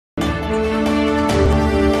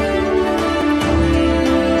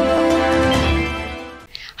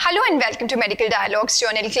welcome to Medical Dialogues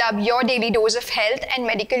Journal Club, your daily dose of health and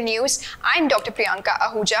medical news. I'm Dr. Priyanka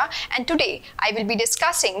Ahuja, and today I will be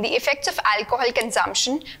discussing the effects of alcohol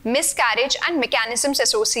consumption, miscarriage, and mechanisms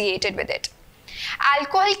associated with it.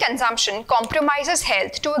 Alcohol consumption compromises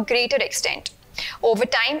health to a greater extent. Over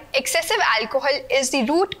time, excessive alcohol is the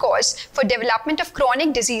root cause for development of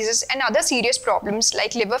chronic diseases and other serious problems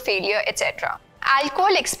like liver failure, etc.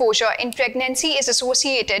 Alcohol exposure in pregnancy is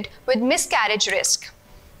associated with miscarriage risk.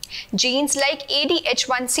 Genes like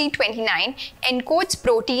ADH1C29 encodes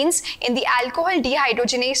proteins in the alcohol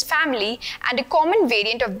dehydrogenase family, and a common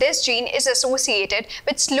variant of this gene is associated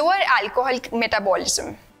with slower alcohol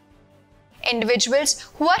metabolism.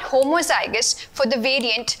 Individuals who are homozygous for the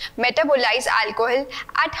variant metabolize alcohol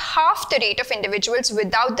at half the rate of individuals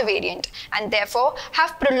without the variant and therefore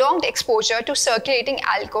have prolonged exposure to circulating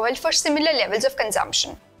alcohol for similar levels of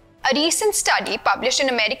consumption. A recent study published in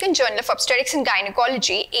American Journal of Obstetrics and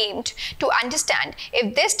Gynecology aimed to understand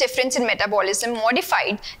if this difference in metabolism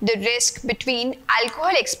modified the risk between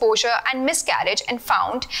alcohol exposure and miscarriage, and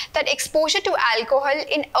found that exposure to alcohol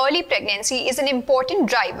in early pregnancy is an important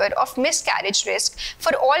driver of miscarriage risk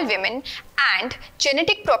for all women, and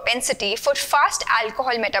genetic propensity for fast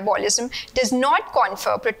alcohol metabolism does not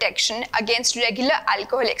confer protection against regular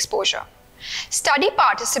alcohol exposure. Study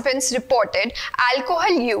participants reported alcohol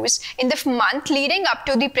use in the month leading up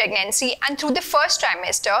to the pregnancy and through the first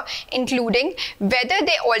trimester, including whether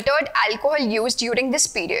they altered alcohol use during this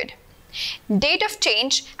period, date of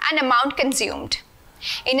change, and amount consumed.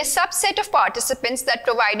 In a subset of participants that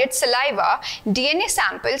provided saliva DNA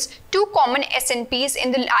samples, two common SNPs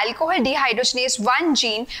in the alcohol dehydrogenase 1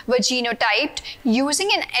 gene were genotyped using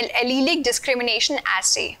an allelic discrimination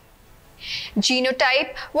assay.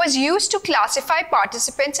 Genotype was used to classify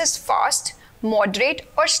participants as fast, moderate,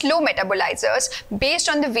 or slow metabolizers based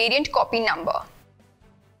on the variant copy number.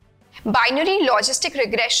 Binary logistic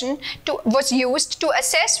regression was used to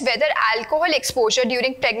assess whether alcohol exposure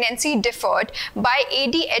during pregnancy differed by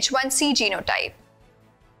ADH1C genotype.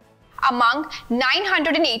 Among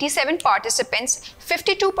 987 participants,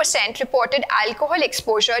 52% reported alcohol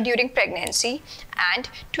exposure during pregnancy and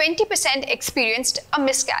 20% experienced a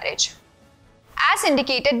miscarriage. As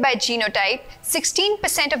indicated by genotype,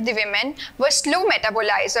 16% of the women were slow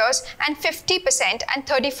metabolizers and 50% and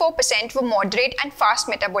 34% were moderate and fast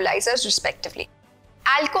metabolizers respectively.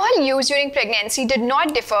 Alcohol use during pregnancy did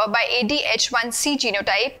not differ by ADH1C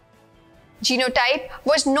genotype. Genotype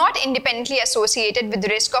was not independently associated with the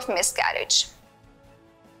risk of miscarriage.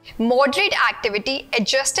 Moderate activity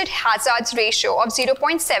adjusted hazards ratio of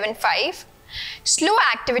 0.75, slow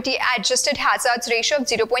activity adjusted hazards ratio of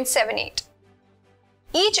 0.78.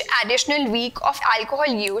 Each additional week of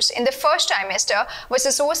alcohol use in the first trimester was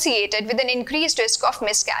associated with an increased risk of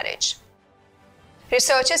miscarriage.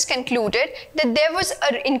 Researchers concluded that there was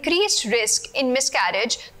an increased risk in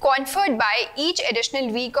miscarriage conferred by each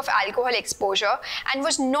additional week of alcohol exposure and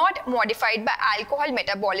was not modified by alcohol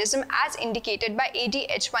metabolism as indicated by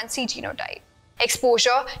ADH1C genotype.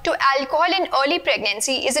 Exposure to alcohol in early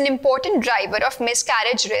pregnancy is an important driver of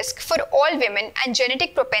miscarriage risk for all women, and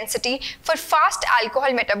genetic propensity for fast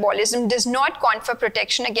alcohol metabolism does not confer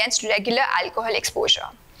protection against regular alcohol exposure.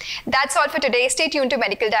 That's all for today. Stay tuned to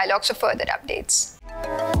Medical Dialogues for further updates.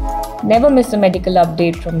 Never miss a medical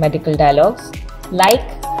update from Medical Dialogues. Like,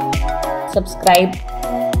 subscribe,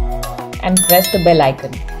 and press the bell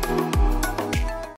icon.